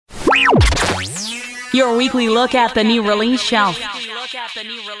Your weekly look at the new release shelf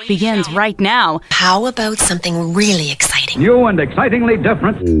begins right now. How about something really exciting? New and excitingly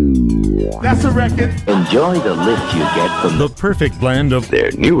different. That's a record. Enjoy the lift you get from the perfect blend of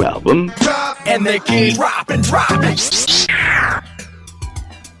their new album. And they keep dropping.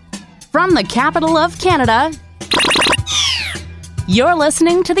 From the capital of Canada, you're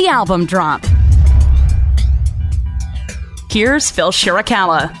listening to the Album Drop. Here's Phil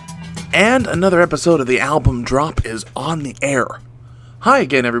Shirakawa. And another episode of the Album Drop is on the air. Hi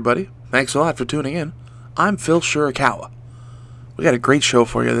again, everybody. Thanks a lot for tuning in. I'm Phil Shirakawa. We got a great show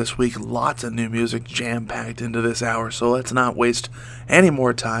for you this week. Lots of new music jam-packed into this hour, so let's not waste any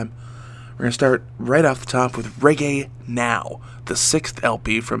more time. We're going to start right off the top with Reggae Now, the 6th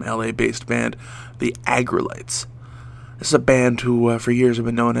LP from LA-based band The Aggrolites. This is a band who for years have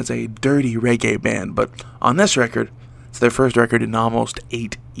been known as a dirty reggae band, but on this record, it's their first record in almost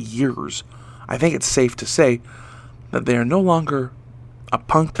 8 years. I think it's safe to say that they are no longer a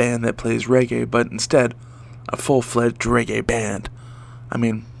punk band that plays reggae, but instead a full-fledged reggae band. I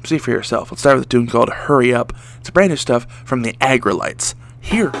mean, see for yourself. Let's start with a tune called Hurry Up. It's brand new stuff from the Aggrolites,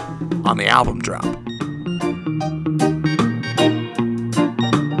 here on the Album Drop.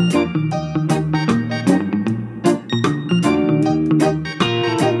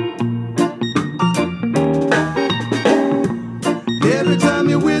 Every time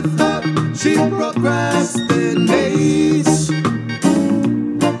you're with her, she procrastinates.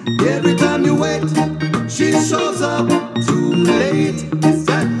 Every time you wait, she shows up too late. Is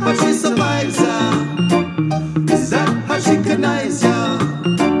that how she survives ya? Is that how she connives ya?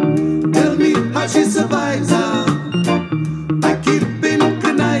 Tell me how she survives ya. I keep in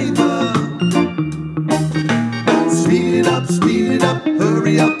conniver. Speed it up,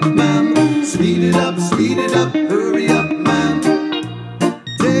 hurry up, ma'am. Speed it up, hurry up, ma'am.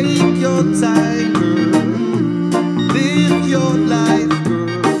 Take your time, girl. Live your life,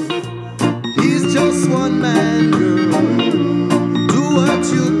 girl. He's just one man, girl. Do what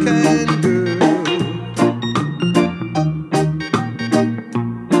you can, girl.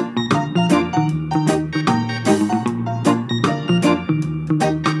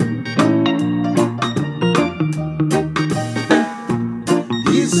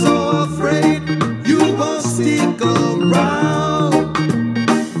 He's so afraid you won't stick around.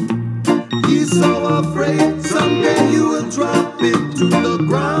 He's so afraid someday you will drop into the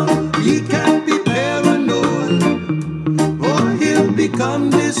ground. He can't be paranoid or he'll become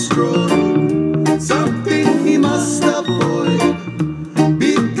destroyed. Something he must avoid,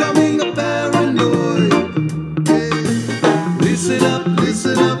 becoming a paranoid. Hey. Listen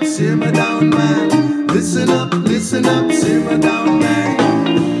up, simmer down, man. Listen up, simmer down, man.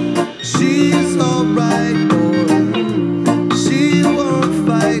 She's alright, boy. She won't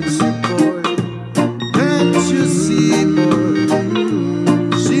fight you, boy. Can't you see, boy?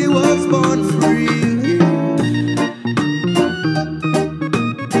 She was born free.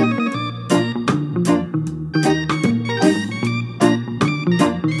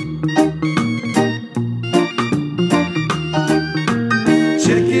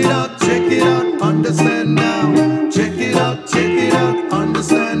 Check it out, understand now. Check it out,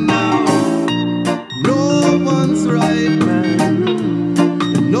 understand now. No one's right,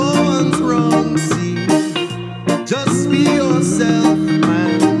 man. No one's wrong, see. Just be yourself,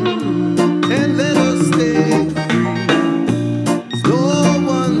 man, and let us stay free. No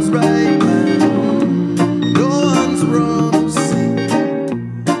one's right, man. No one's wrong, see.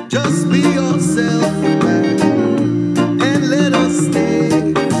 Just be yourself, man, and let us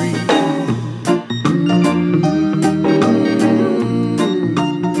stay free.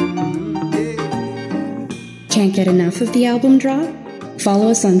 Can't get enough of the Album Drop? Follow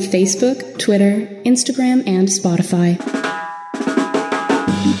us on Facebook, Twitter, Instagram, and Spotify.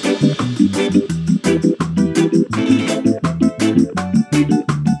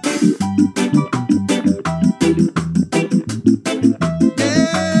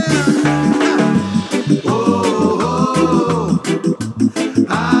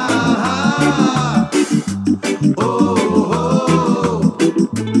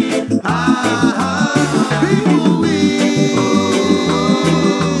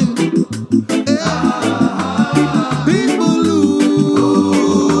 People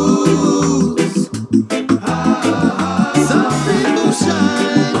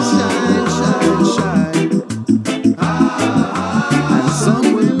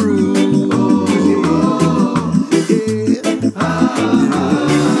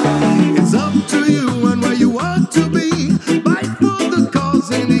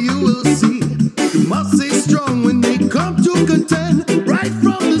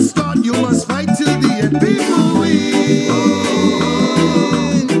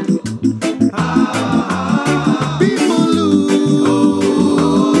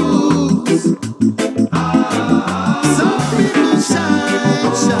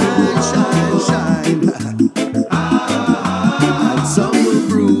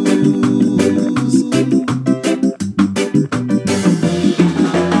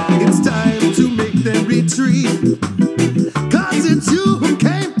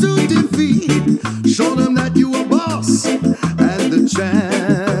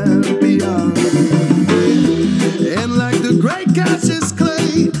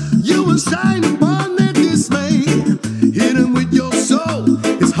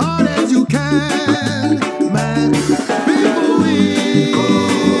as hard as you can, man. People win.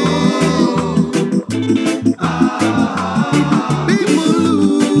 People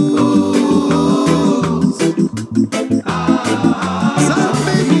lose. Some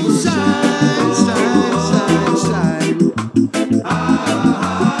people shine, shine, shine, shine.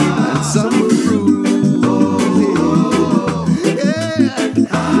 And some will bruise. Yeah.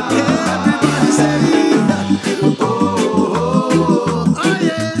 Everybody say, oh, oh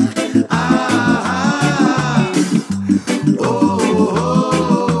yeah.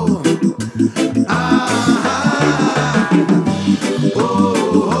 Oh,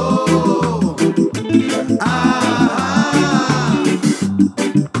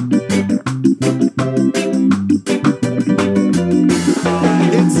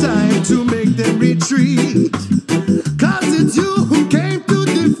 it's time to make them retreat, 'cause it's you who came to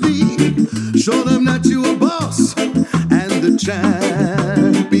defeat. Show them that you a boss and the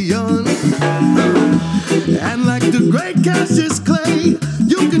champion. And like the great Cassius Clay,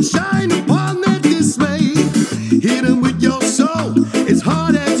 you can shine upon their dismay. Hit them with your soul as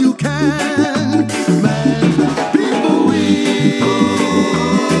hard as you can, man. People win.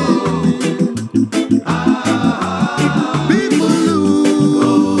 People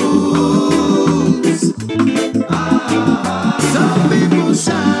lose. Some people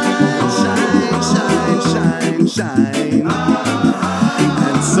shine, shine, shine, shine, shine.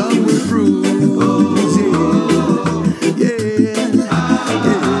 And some will bruise. Yeah, yeah.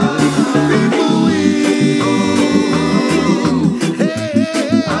 People win.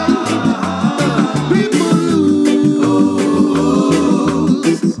 Hey, people lose.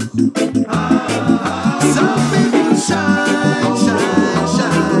 Some people shine, shine,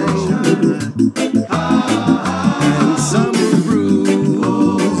 shine. And some will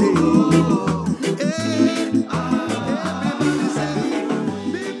bruise. Yeah. Everybody say,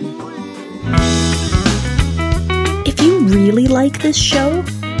 people win. If you really like this show,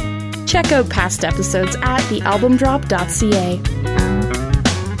 check out past episodes at thealbumdrop.ca.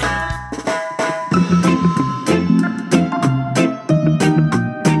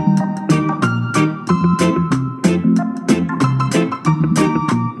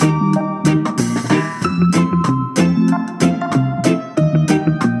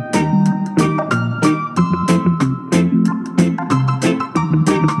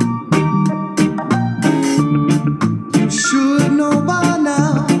 You should know by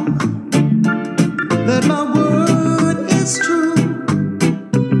now that my word is true.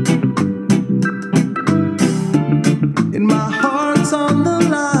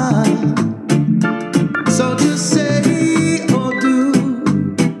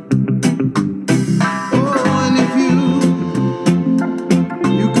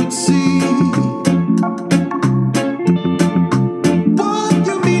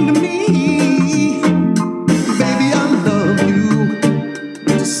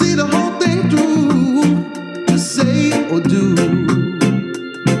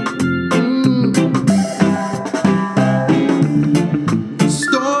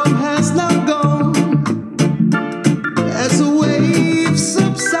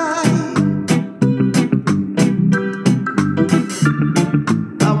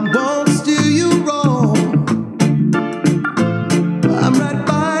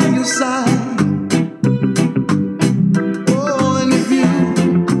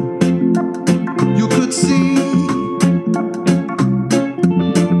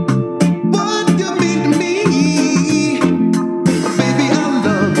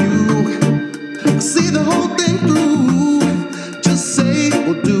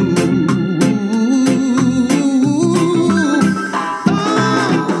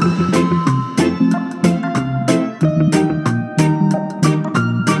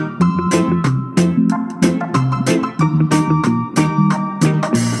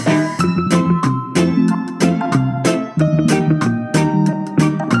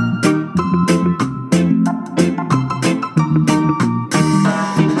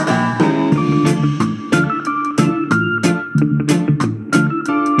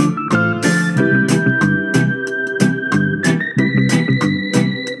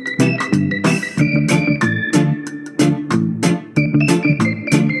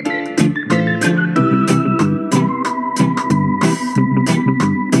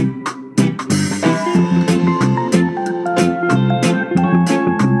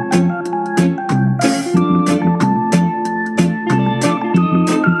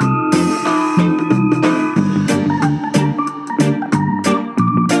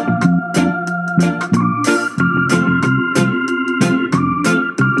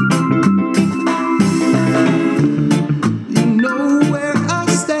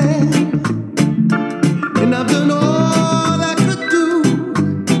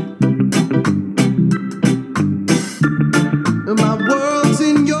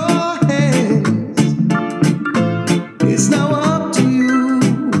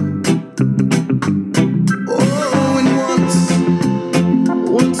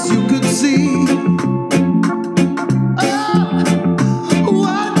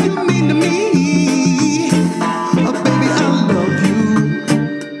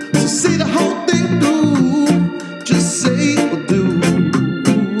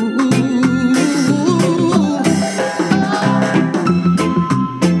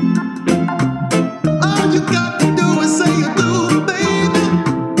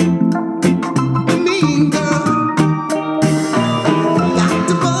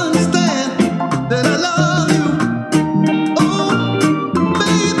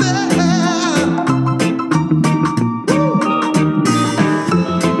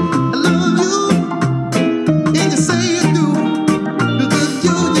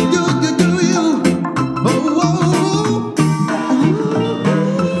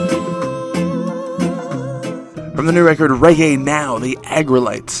 the new record Reggae Now, the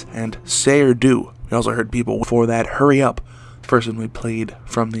Agrolites, and Say or Do. We also heard people before that, Hurry Up, the first one we played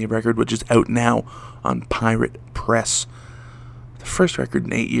from the record, which is out now on Pirate Press. The first record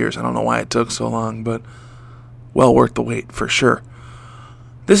in 8 years. I don't know why it took so long, but well worth the wait, for sure.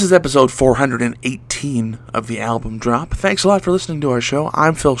 This is episode 418 of the Album Drop. Thanks a lot for listening to our show.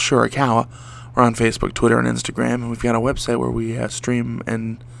 I'm Phil Shurikawa. We're on Facebook, Twitter, and Instagram, and we've got a website where we stream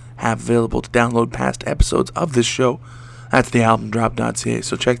and have available to download past episodes of this show. That's thealbumdrop.ca,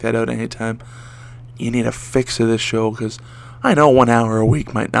 so check that out anytime you need a fix of this show, because I know 1 hour a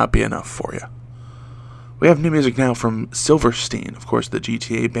week might not be enough for you. We have new music now from Silverstein. Of course, the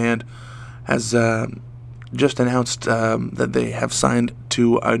GTA band has just announced that they have signed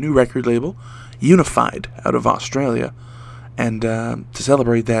to a new record label, Unified, out of Australia. And to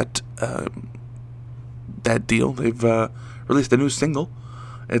celebrate that deal, they've released a new single.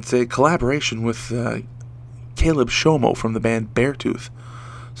 It's a collaboration with Caleb Shomo from the band Beartooth.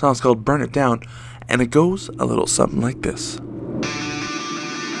 The song's called Burn It Down, and it goes a little something like this.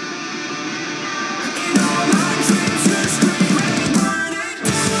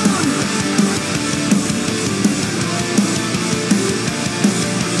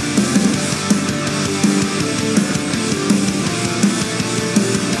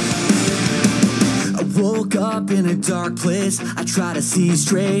 Up in a dark place, I try to see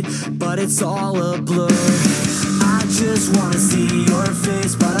straight, but it's all a blur. I just wanna see your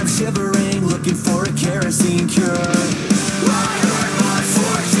face, but I'm shivering, looking for a kerosene cure. I heard my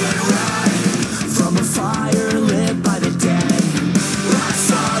fortune rise from a fire lit by the dead. I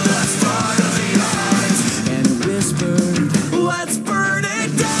saw the start of the eyes and whispered, let's burn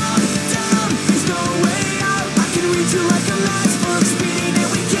it down, down. There's no way out, I can reach you like an iceberg, speeding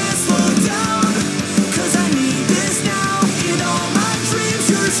and we can't slow down.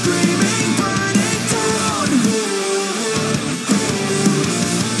 Screaming, burn it down.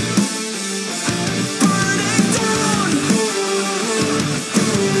 Burn it down.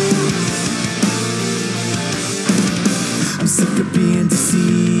 I'm sick of being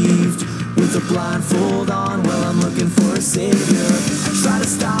deceived with a blindfold on while I'm looking for a savior. I try to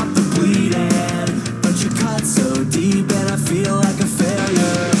stop the bleeding, but you cut so deep and I feel like a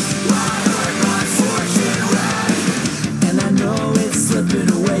failure. I heard my fortune red, and I know it's slipping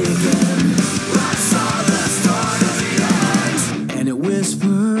away again. I saw the start of the end, and it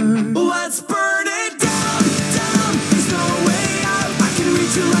whispered, let's burn it down, down. There's no way out, I can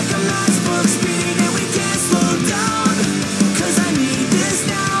reach you like an iceberg, speeding and we can't slow down. Cause I need this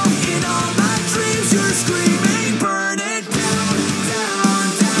now, in all my dreams you're screaming, burn it down, down,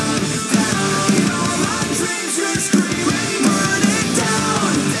 down, down. In all my dreams you're screaming, burn it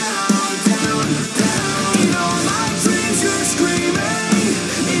down, down, down, down. In all my dreams you're screaming,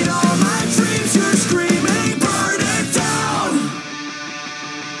 in all my dreams you're screaming, burn it down.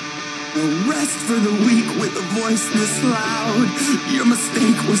 No rest for the weak with a voice this loud. Your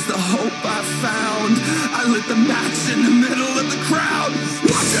mistake was the hope I found. I lit the match in the middle of the crowd.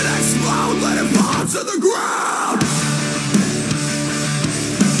 Watch it explode, let it fall to the ground.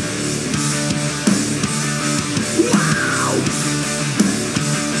 Wow!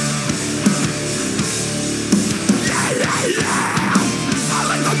 Yeah, yeah, yeah! I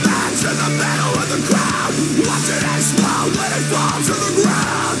lit the match in the middle of the crowd. Watch it explode, let it fall to the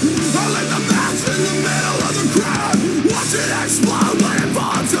ground. I lit the match in the middle of the crowd. Watch it explode, let it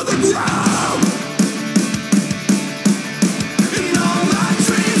fall to the ground. In all my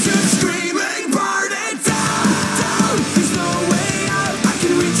dreams you're screaming, burn it down, down. There's no way out, I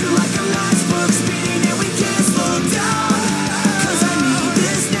can reach you like an iceberg, speeding and we can't slow down. Cause I need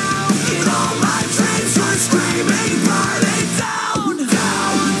this now, in all my dreams you're screaming, burn it down,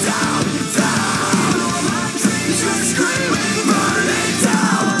 down, down, down. In all my dreams you're screaming, burn it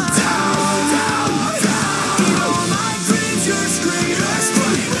down, down, down, down. In all my dreams you're screaming,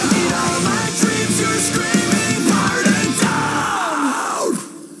 in all my dreams you're screaming, burn it down.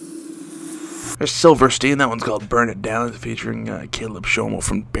 There's Silverstein, that one's called Burn It Down, featuring Caleb Shomo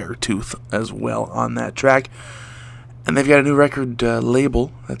from Beartooth as well on that track. And they've got a new record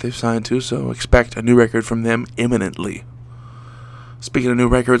label that they've signed to, so expect a new record from them imminently. Speaking of new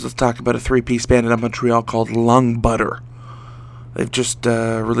records, let's talk about a three-piece band out of Montreal called Lung Butter. They've just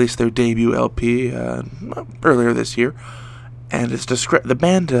released their debut LP earlier this year, and it's the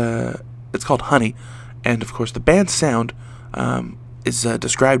band. It's called Honey, and of course the band's sound is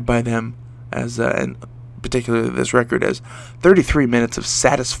described by them as, and particularly this record, as 33 minutes of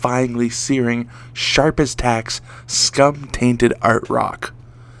satisfyingly searing, sharp as tacks, scum-tainted art rock.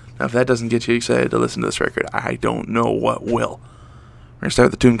 Now, if that doesn't get you excited to listen to this record, I don't know what will. We're going to start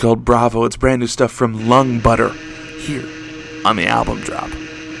with a tune called Bravo. It's brand new stuff from Lung Butter. here on the Album Drop.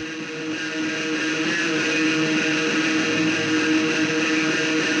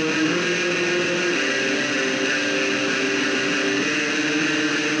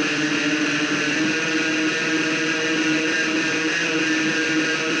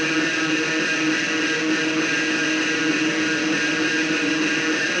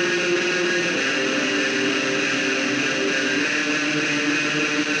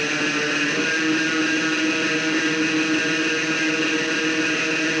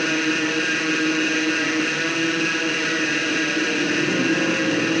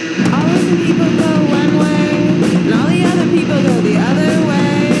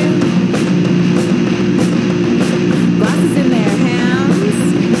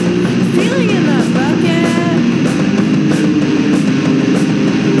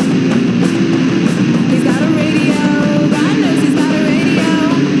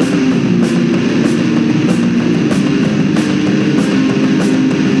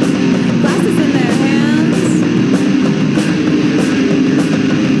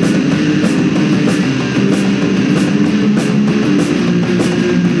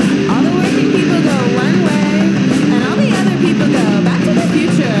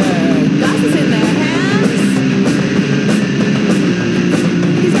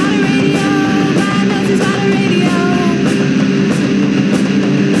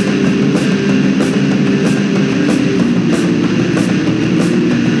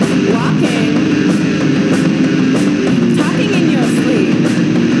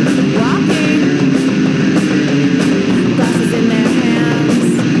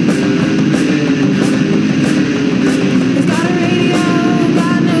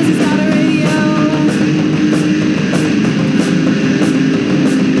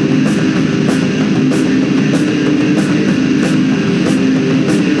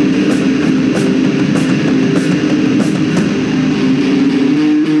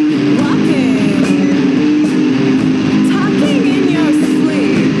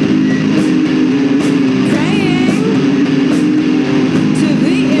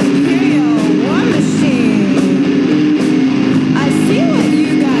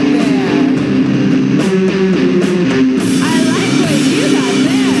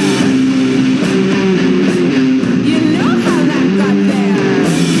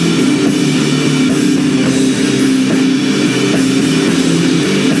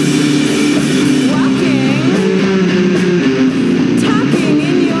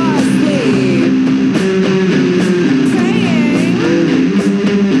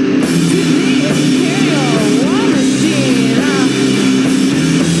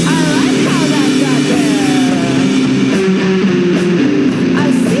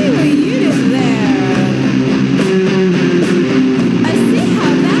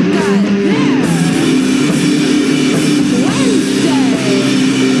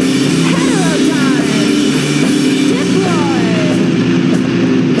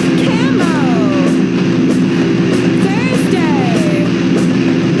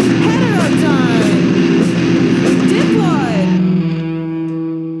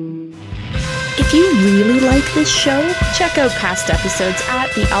 This show, check out past episodes at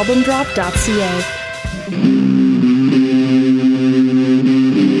thealbumdrop.ca.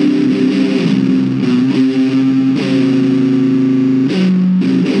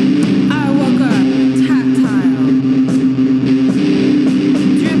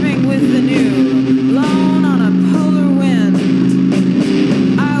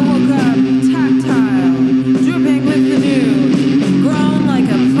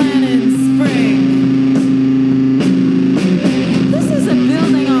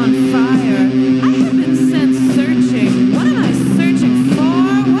 Since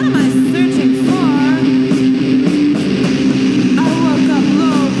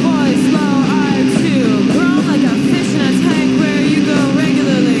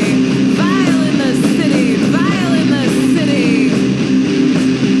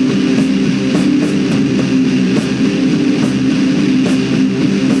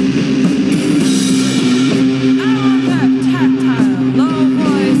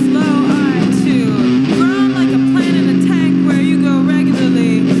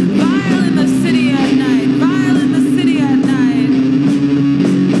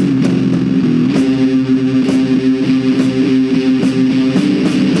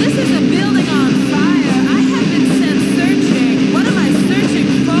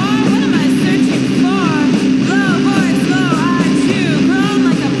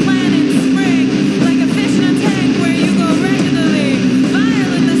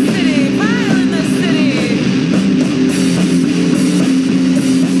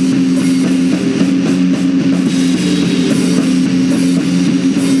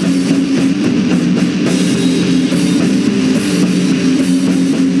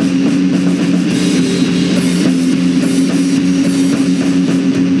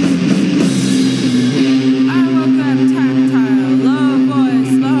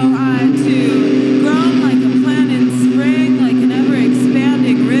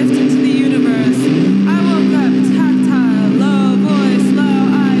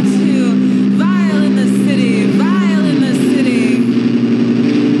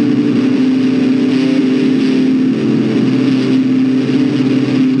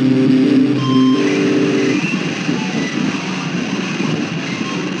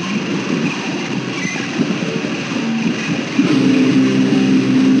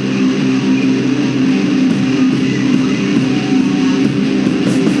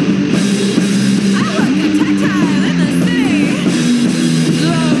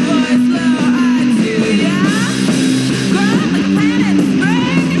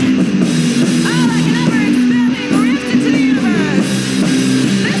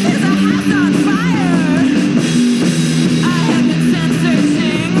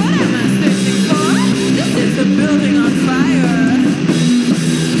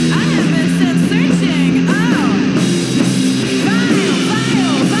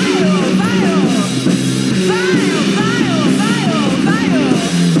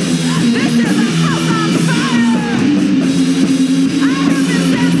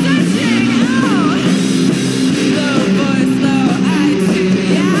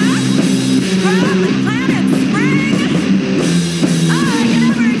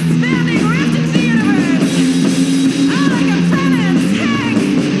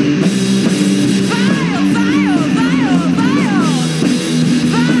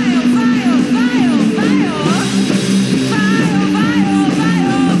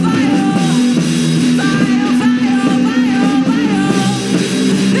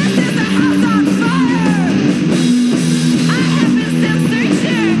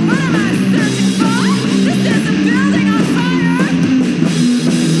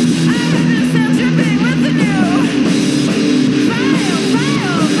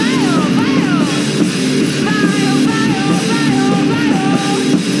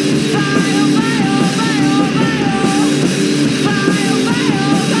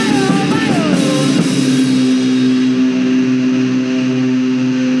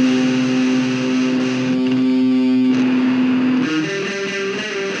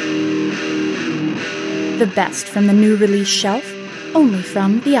The best from the new release shelf, only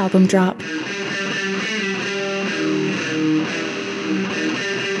from the album drop.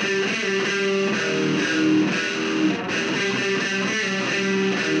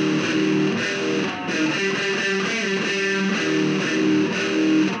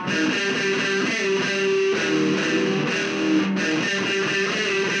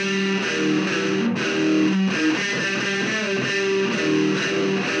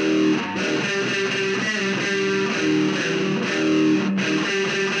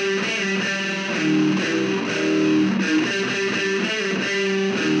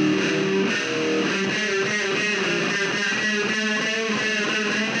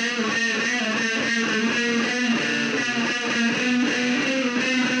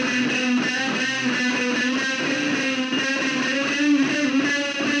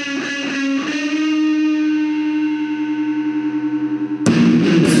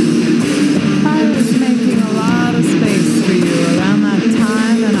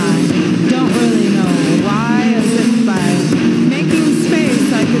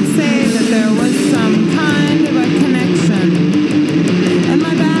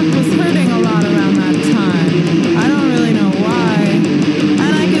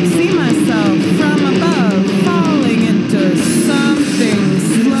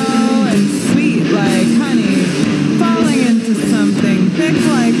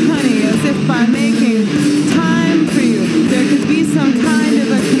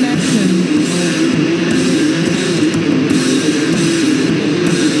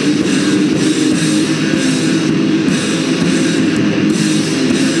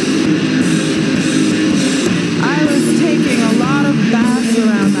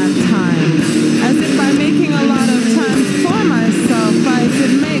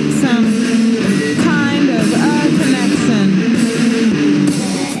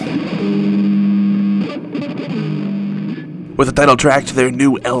 With the title track to their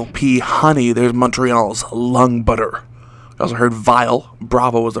new LP, Honey, there's Montreal's Lung Butter. We also heard Vile.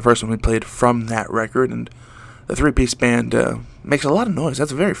 Bravo was the first one we played from that record, and the three-piece band makes a lot of noise.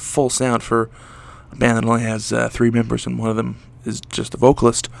 That's a very full sound for a band that only has 3 members, and one of them is just a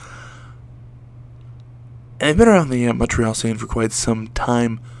vocalist. And they've been around the Montreal scene for quite some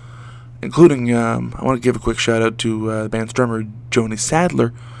time, including, I want to give a quick shout-out to the band's drummer, Joni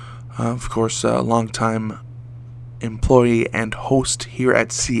Sadler, of course, a long-time employee and host here at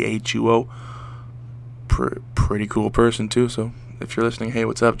CHUO. Pretty cool person too, so if you're listening, hey,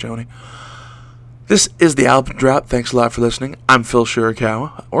 what's up, Joni? This is the album drop. Thanks a lot for listening. I'm Phil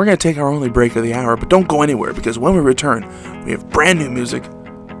Shirakawa. We're going to take our only break of the hour, but don't go anywhere, because when we return, we have brand new music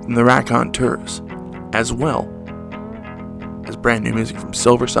from the Raconteurs, as well as brand new music from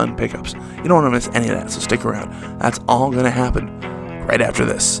Silver Sun Pickups. You don't want to miss any of that, so stick around. That's all going to happen right after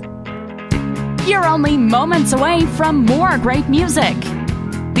this. You're only moments away from more great music.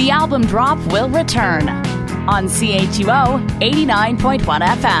 The album drop will return on CHUO 89.1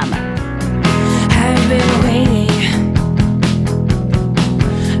 FM.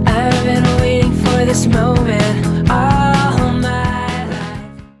 I've been waiting for this moment all my life.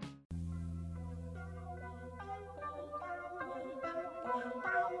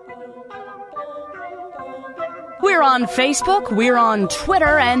 We're on Facebook, we're on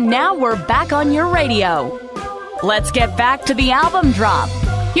Twitter, and now we're back on your radio. Let's get back to the album drop.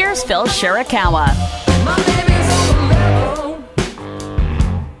 Here's Phil Shirakawa.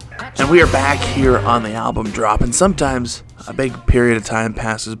 And we are back here on the album drop, and sometimes a big period of time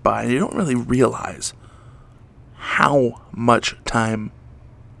passes by and you don't really realize how much time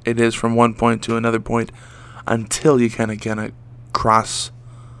it is from one point to another point until you kind of cross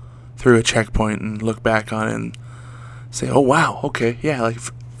through a checkpoint and look back on it and say, oh wow, okay, yeah, like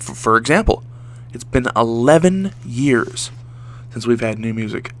for example, it's been 11 years since we've had new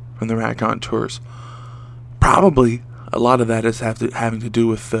music from the Raconteurs. Probably a lot of that is having to do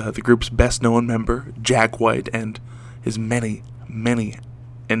with the group's best-known member, Jack White, and his many, many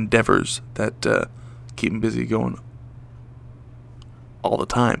endeavors that keep him busy going all the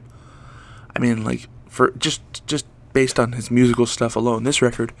time. I mean, like, for just based on his musical stuff alone, this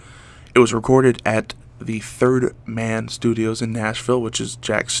record, it was recorded at the Third Man Studios in Nashville, which is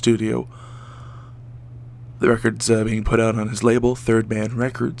Jack's studio. The record's being put out on his label, Third Man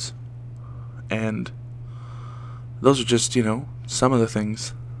Records. And those are just, some of the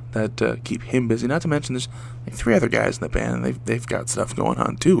things that keep him busy. Not to mention there's like 3 other guys in the band, and they've got stuff going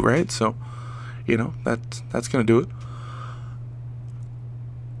on too, right? So, that's going to do it.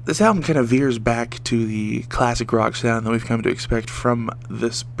 This album kind of veers back to the classic rock sound that we've come to expect from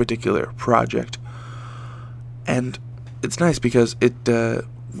this particular project. And it's nice because it,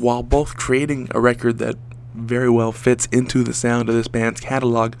 while both creating a record that very well fits into the sound of this band's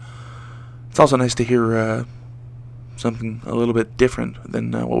catalog. It's also nice to hear something a little bit different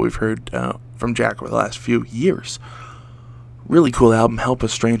than what we've heard from Jack over the last few years. Really cool album, Help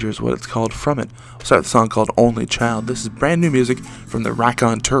Us Strangers, what it's called from it. We'll start with a song called Only Child. This is brand new music from the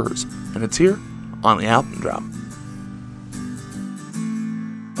Raconteurs, and it's here on the Album Drop.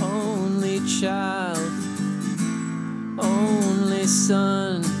 Only child, only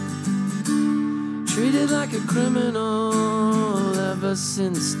son, treated like a criminal ever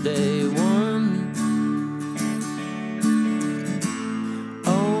since day one.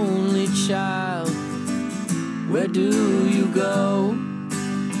 Only child, where do you go?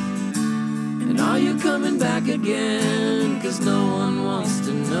 And are you coming back again? 'Cause no one wants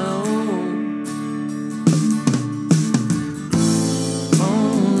to know.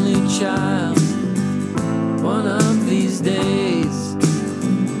 Only child, one of these days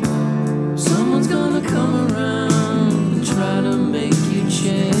someone's gonna come around and try to make you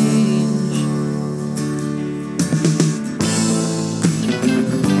change.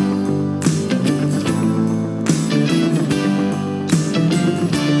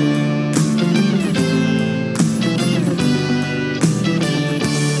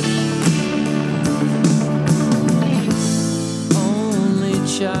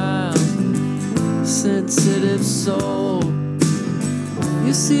 Sensitive soul,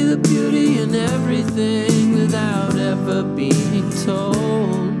 you see the beauty in everything without ever being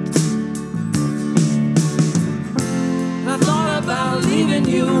told. I thought about leaving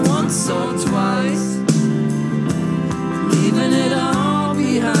you once or twice, leaving it all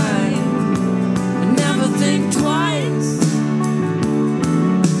behind, and never think twice.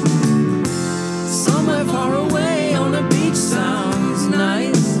 Somewhere far away on a beach sounds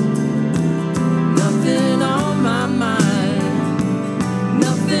nice. Nothing on my mind,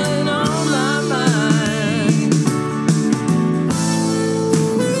 nothing on my mind.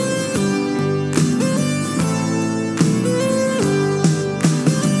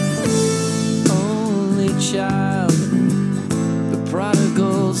 Only child, the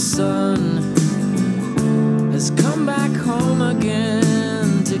prodigal son, has come back home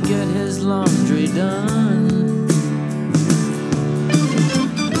again to get his laundry done.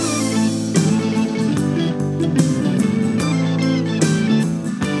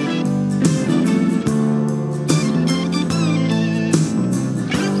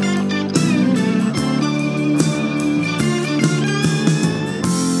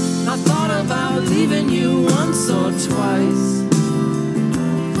 Leaving you once or twice,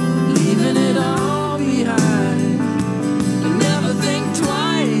 leaving it all behind, and never think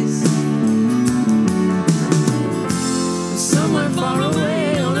twice. Somewhere far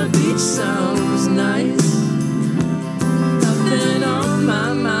away on a beach sounds nice. Nothing on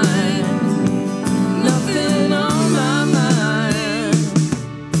my mind, nothing on my mind.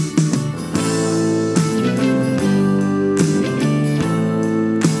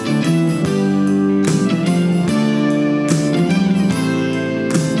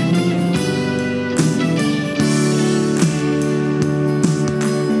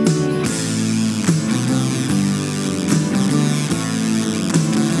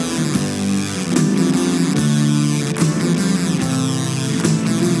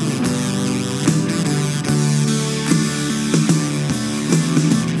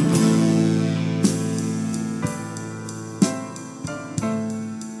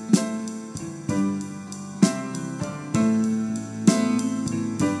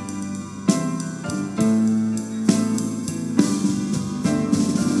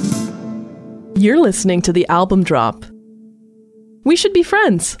 You're listening to The Album Drop. We should be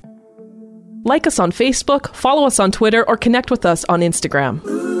friends. Like us on Facebook, follow us on Twitter, or connect with us on Instagram.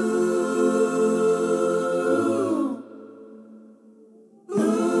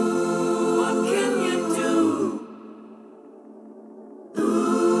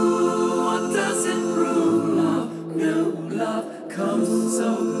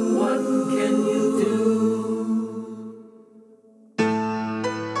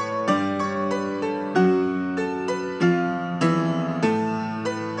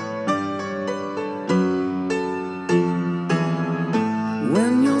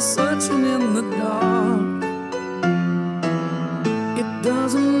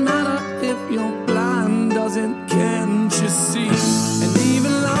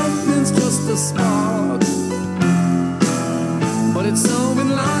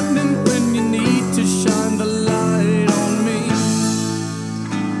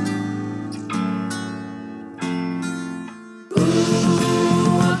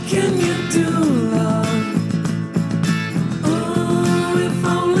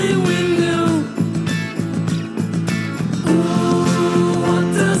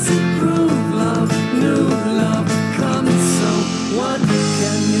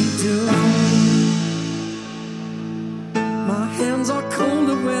 do? My hands are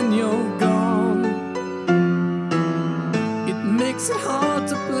colder when you're gone. It makes it hard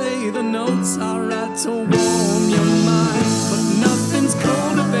to play the notes I write to warm your mind. But nothing's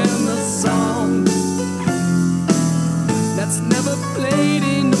colder than the song that's never played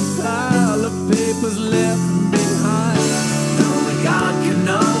in the pile of papers left behind. Only God can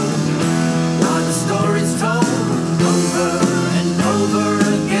know why the story's told over and over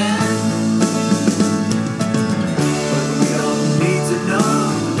again. But we don't need to know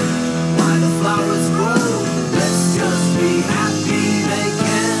why the flowers grow. Let's just be happy they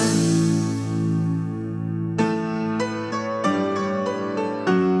can.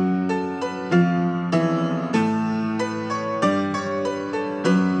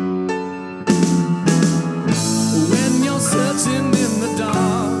 When you're searching in the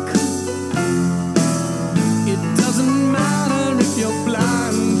dark, it doesn't matter if you're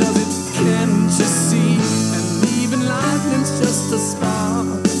blind, does it? Can't you see? And even lightning's just a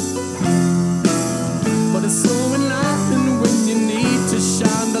spark, but it's so enlightening when you need to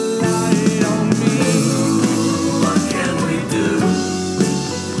shine the light on me. What can we do?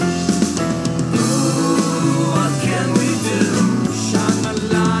 What can we do? Shine the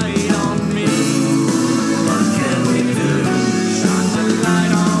light on me. What can we do? Shine the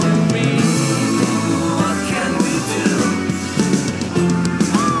light on me. What can we do?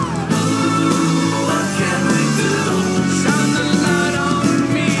 What can we do? Shine the light on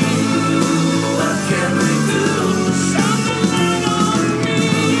me. What can we do? Shine the light on me.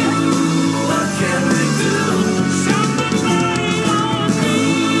 What can we do? Shine the light on me.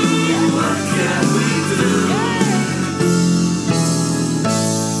 What can we do?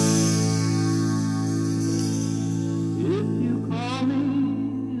 If you call me,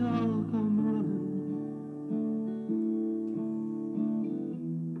 I'll come running.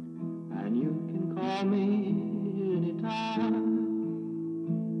 And you can call me anytime.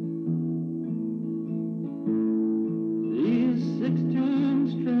 These 16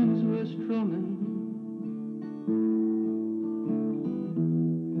 strings we're strumming,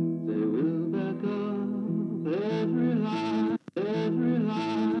 they will back up every line, every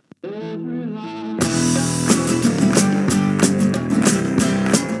line, every line.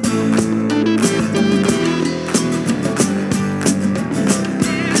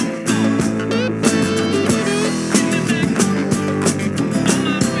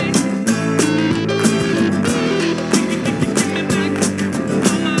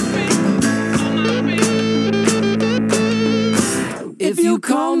 If you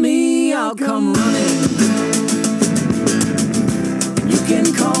call me, I'll come running. You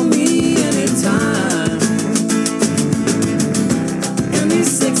can call me anytime. And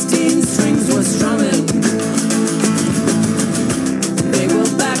these 16 strings we're strumming, they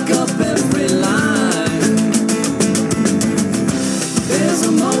will back up every line. There's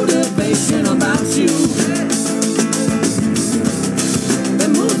a motivation about you that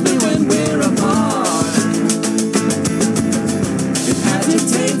moves me when we're apart. It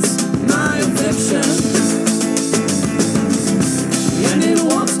agitates my affection, and it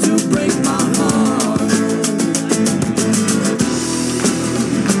wants to break my heart.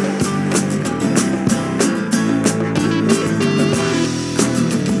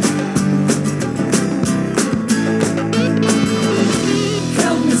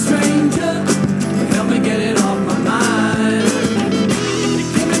 Help me, stranger, help me get it off my mind.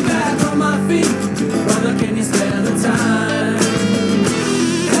 Get me back on my feet, brother, can you spare the time?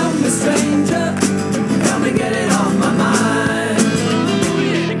 Help me, stranger, help me get it off my mind.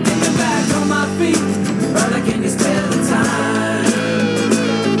 Get me back on my feet, brother, can you spare the time?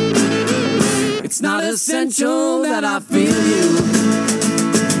 It's not essential that I feel you,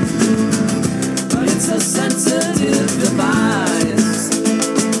 but it's a sensitive device.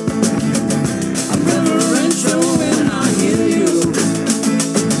 I'm reverential when I hear you.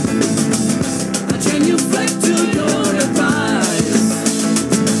 I genuflect to your advice.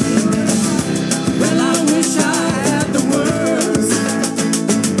 Well, I wish I had the words,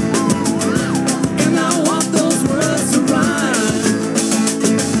 and I want those words to rhyme.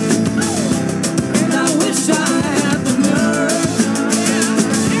 And I wish I had the nerve,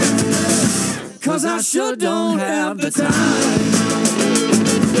 'cause I sure don't have the time.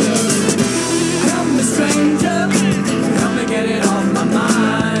 Help me, stranger, help me get it off my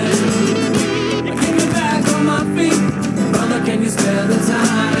mind. Get me back on my feet, brother, can you spare the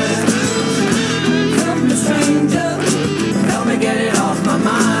time? Help me, stranger, help me get it off my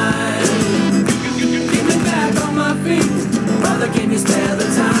mind. Get me back on my feet, brother, can you spare the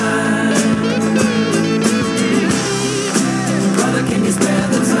time? Brother, can you spare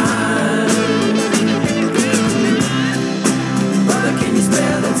the time?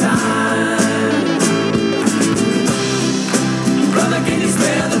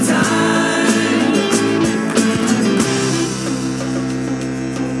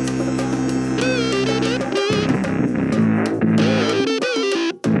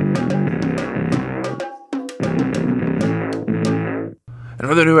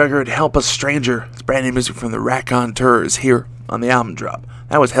 For the new record, Help a Stranger. It's brand new music from the Raconteurs here on the album drop.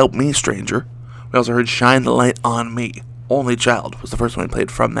 That was Help Me Stranger. We also heard Shine the Light on Me. Only Child was the first one we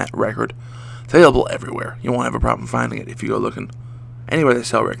played from that record. It's available everywhere. You won't have a problem finding it if you go looking. Anywhere they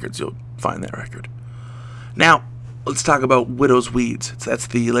sell records, you'll find that record. Now, let's talk about Widow's Weeds. That's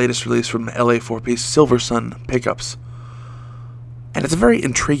the latest release from LA 4-piece Silver Sun Pickups. And it's a very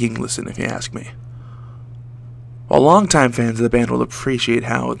intriguing listen, if you ask me. While longtime fans of the band will appreciate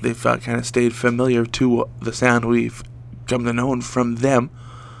how they've kind of stayed familiar to the sound we've come to know from them,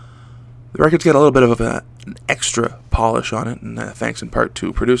 the record's got a little bit of an extra polish on it, and thanks in part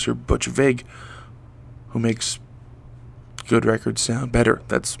to producer Butch Vig, who makes good records sound better.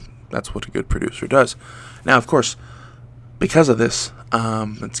 That's what a good producer does. Now, of course, because of this,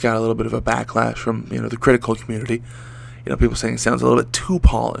 it's got a little bit of a backlash from the critical community. People saying it sounds a little bit too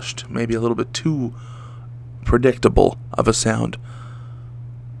polished, maybe a little bit too predictable of a sound.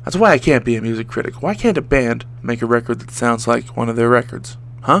 That's why I can't be a music critic. Why can't a band make a record that sounds like one of their records?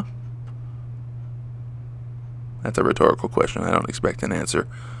 Huh? That's a rhetorical question. I don't expect an answer.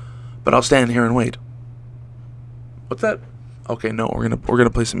 But I'll stand here and wait. What's that? Okay, no, we're gonna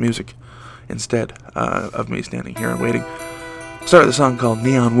play some music instead of me standing here and waiting. Start with a song called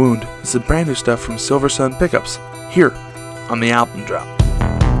Neon Wound. This is brand new stuff from Silver Sun Pickups here on the album drop.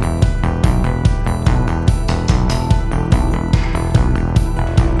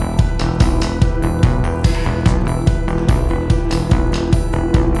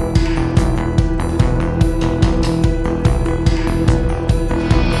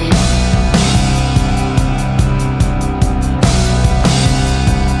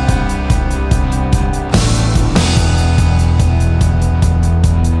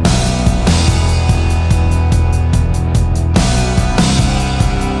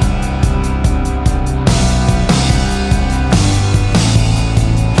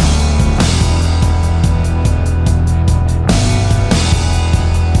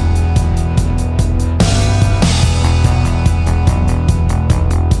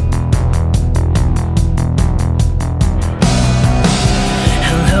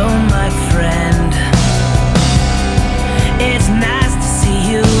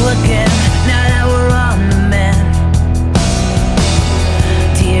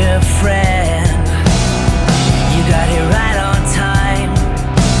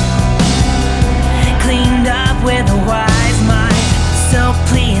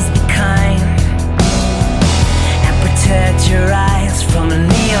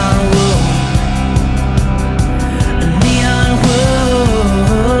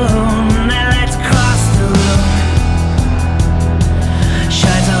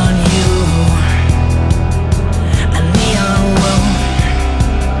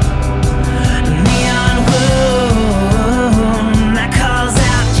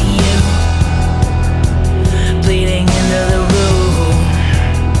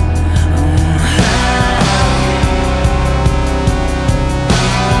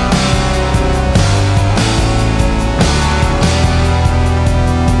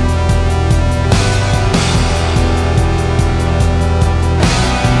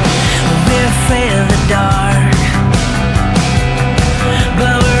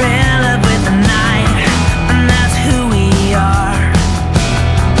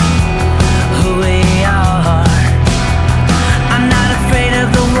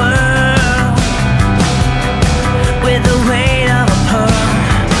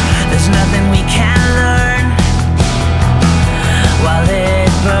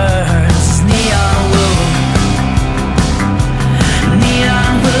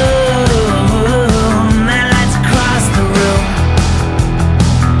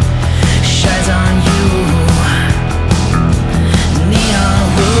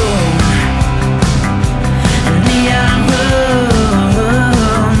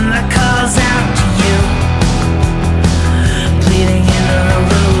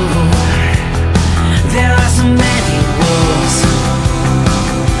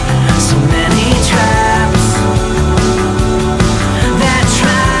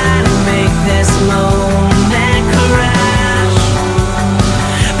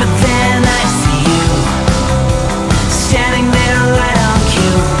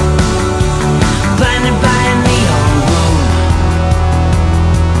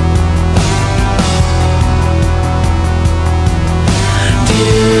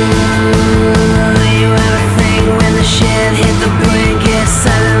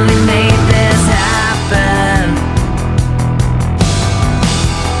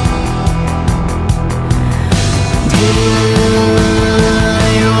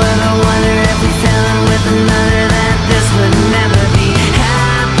 You ever wonder if we fell in with another, that this would never be happening?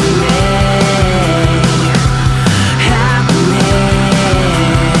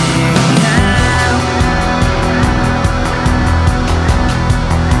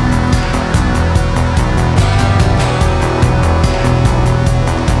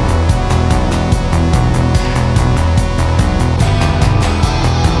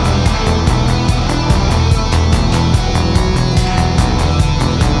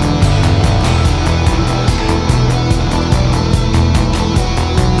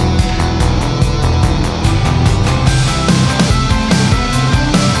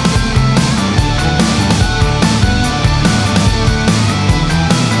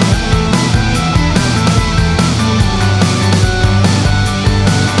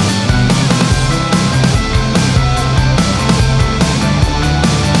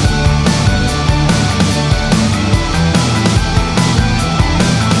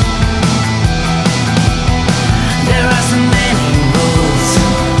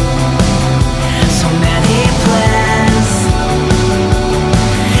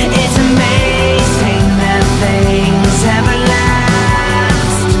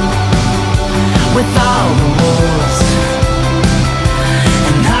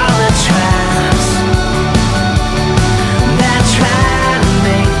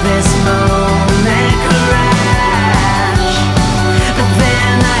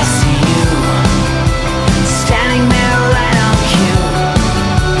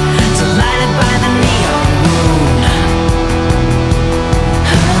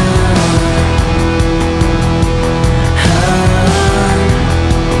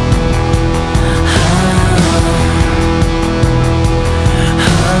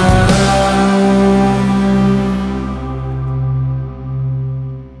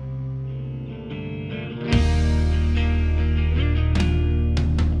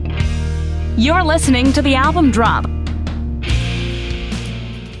 You're listening to The Album Drop.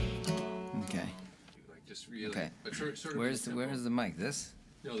 Okay. Okay. Where's the mic? This?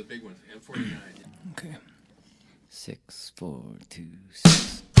 No, the big one. M49. Okay. 6, 4, 2,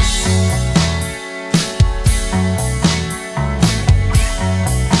 6.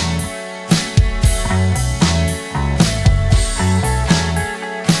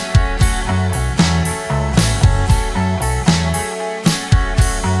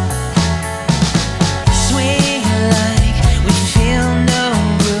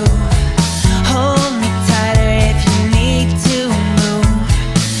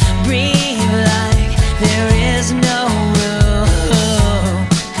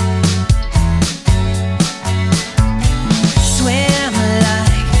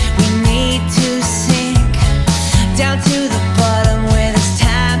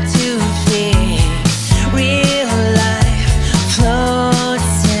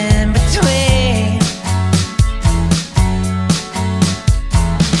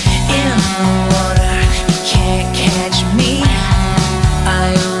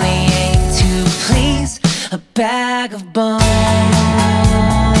 Bag of bones.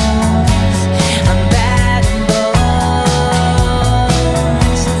 I'm bag of bones.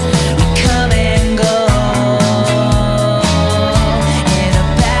 We come and go in a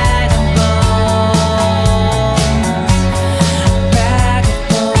bag of bones. Bag of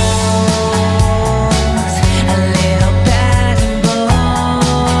bones. A little bag of bones.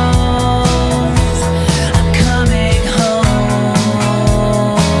 I'm coming home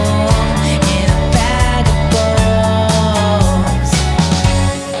in a bag of bones.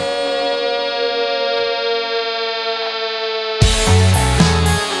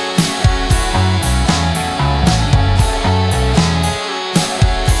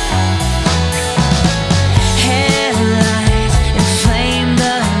 Headlights inflame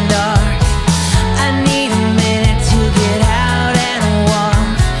the dark. I need a minute to get out and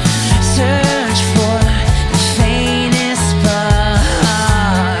walk. Search for the faintest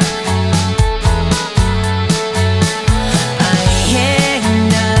spark. I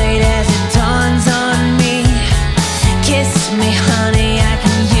ignite as it dawns on me. Kiss me, honey, I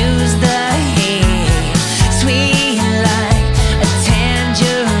can use the heat. Sweet like a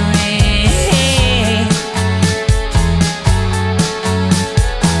tangerine.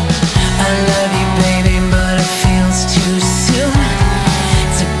 I love you, baby, but it feels too soon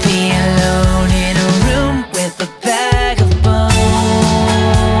to be alone in a room with a bag of bones.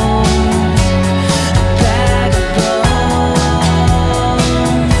 A bag of bones.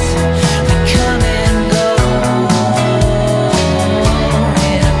 We come and go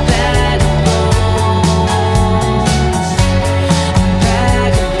in a bag of bones. A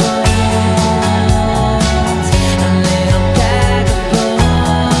bag of bones. A little bag of bones.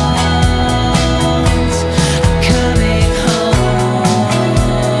 I'm coming home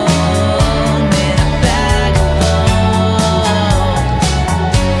in a bag of bones.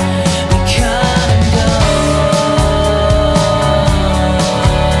 We come and go.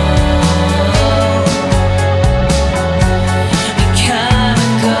 We come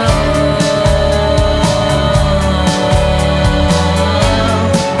and go.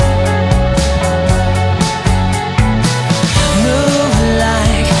 Move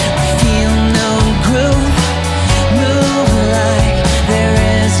like we feel no groove. Move like there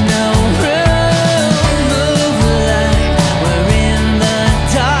is no room. Move like we're in the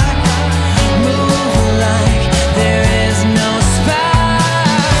dark. Move like there is no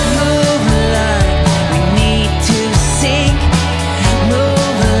spark. Move like we need to sink.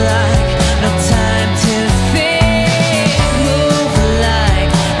 Move like no time to think. Move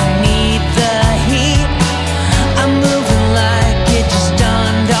like we need the heat. I'm moving like it just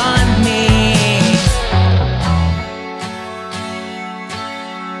dawned on me.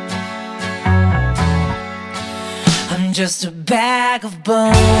 I'm just a bag of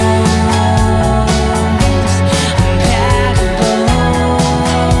bones. A bag of bones.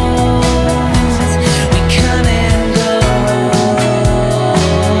 We come and go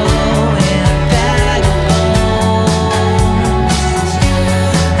in a bag of bones.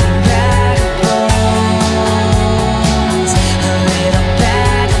 A bag of bones. A little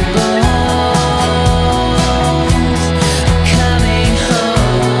bag of bones. I'm coming home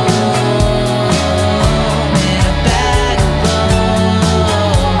in a bag of bones.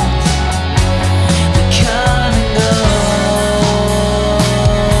 We come and go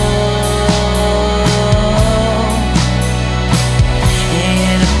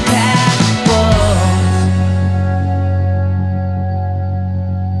in a bag of bones.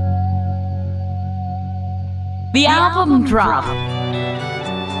 The Album Drop.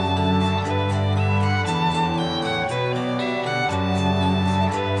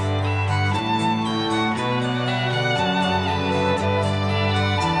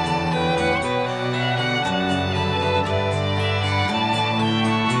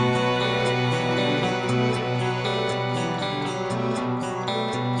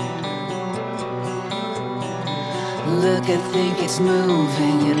 I think it's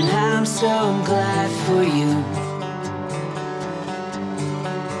moving, and I'm so glad for you.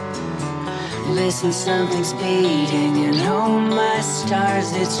 Listen, something's beating, and oh my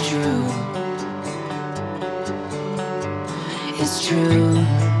stars, it's true. It's true,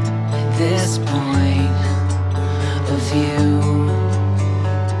 this point of view.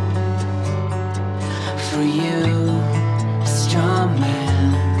 For you, a strong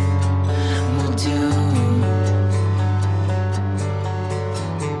man will do.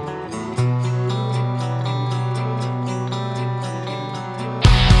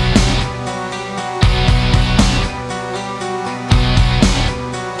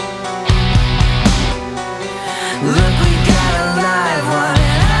 Look, we got a live one,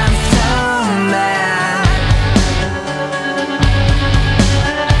 and I'm so mad.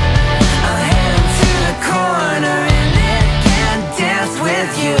 I'll head him to the corner, and it can't dance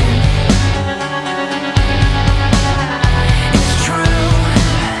with you. It's true,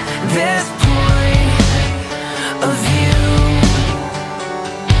 this point of view.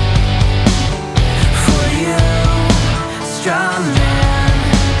 For you, strong man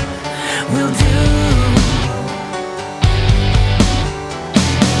will do.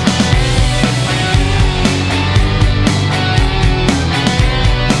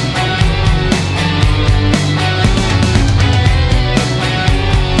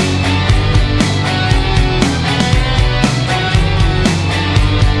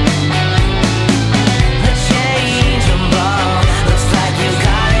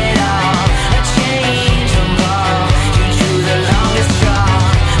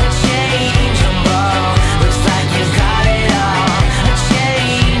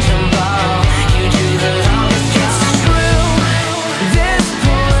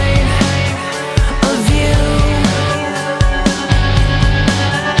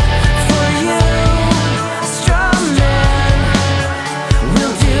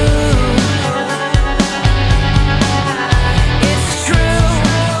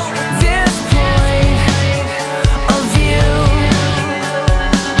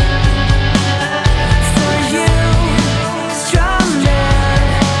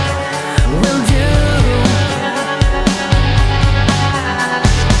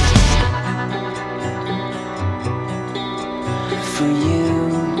 For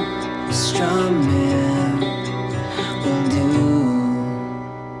you, a strong man will do.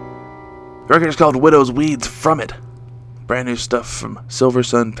 The record is called Widow's Weeds from it. Brand new stuff from Silver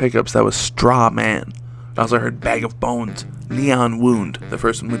Sun Pickups. That was Straw Man. I also heard Bag of Bones, Neon Wound, the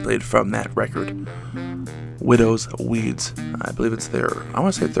first one we played from that record. Widow's Weeds. I believe it's their, I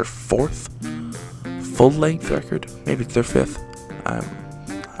want to say it's their fourth full-length record. Maybe it's their fifth.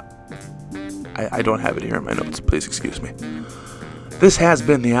 I don't have it here in my notes. Please excuse me. This has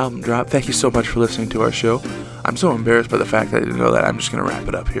been the Album Drop. Thank you so much for listening to our show. I'm so embarrassed by the fact that I didn't know that. I'm just going to wrap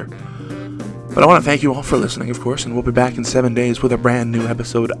it up here. But I want to thank you all for listening, of course, and we'll be back in 7 days with a brand new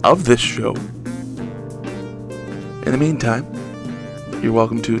episode of this show. In the meantime, you're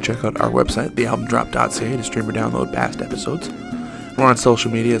welcome to check out our website, thealbumdrop.ca, to stream or download past episodes. We're on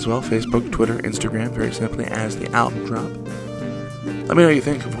social media as well, Facebook, Twitter, Instagram, very simply as The Album Drop. Let me know what you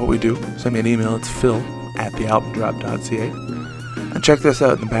think of what we do. Send me an email. It's phil@thealbumdrop.ca. And check this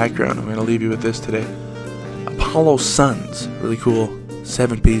out in the background. I'm going to leave you with this today. Apollo Suns. Really cool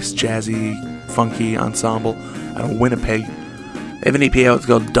 7-piece, jazzy, funky ensemble out of Winnipeg. They have an EP out. It's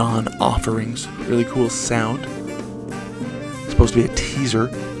called Dawn Offerings. Really cool sound. It's supposed to be a teaser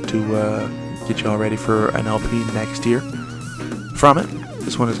to get you all ready for an LP next year. From it,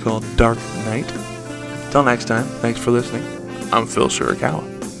 this one is called Dark Night. Till next time, thanks for listening. I'm Phil Shirakawa.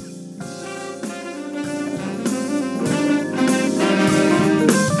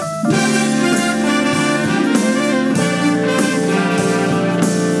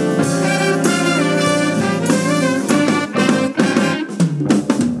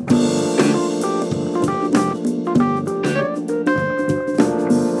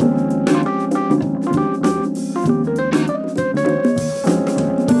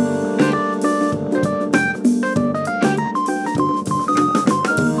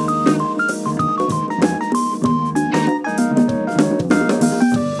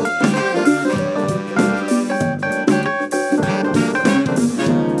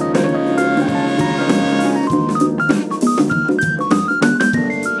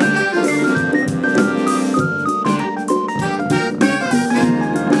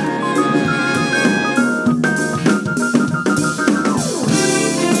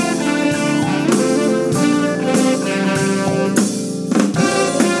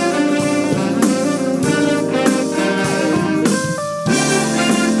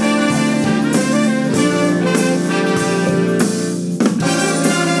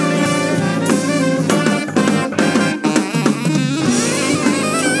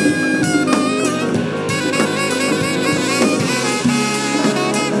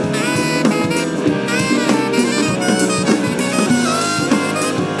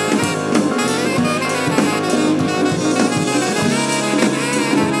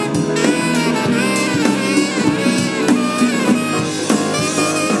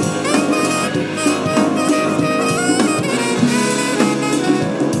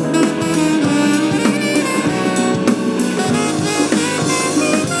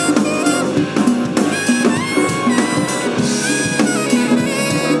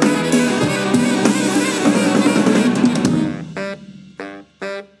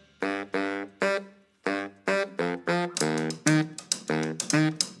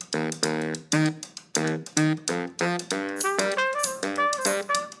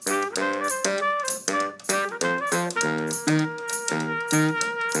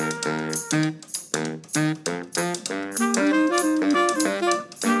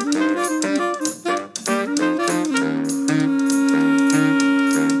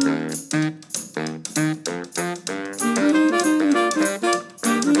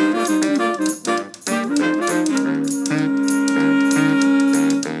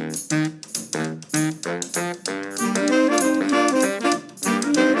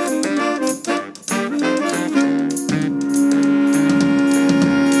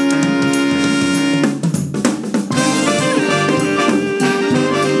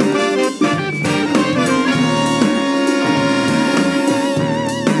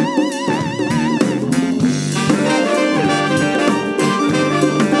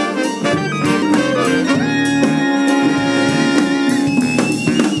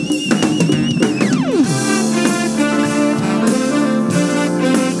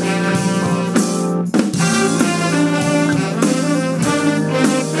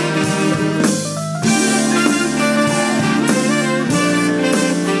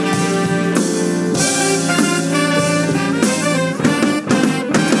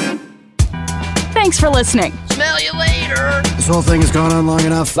 Thanks for listening. Smell you later. This whole thing has gone on long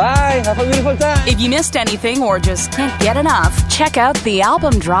enough. Bye. Have a beautiful time. If you missed anything or just can't get enough, check out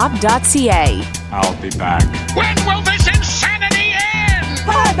thealbumdrop.ca. I'll be back. When will this insanity end? Can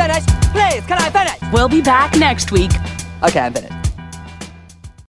I finish? Please, can I finish? We'll be back next week. Okay, I'm finished.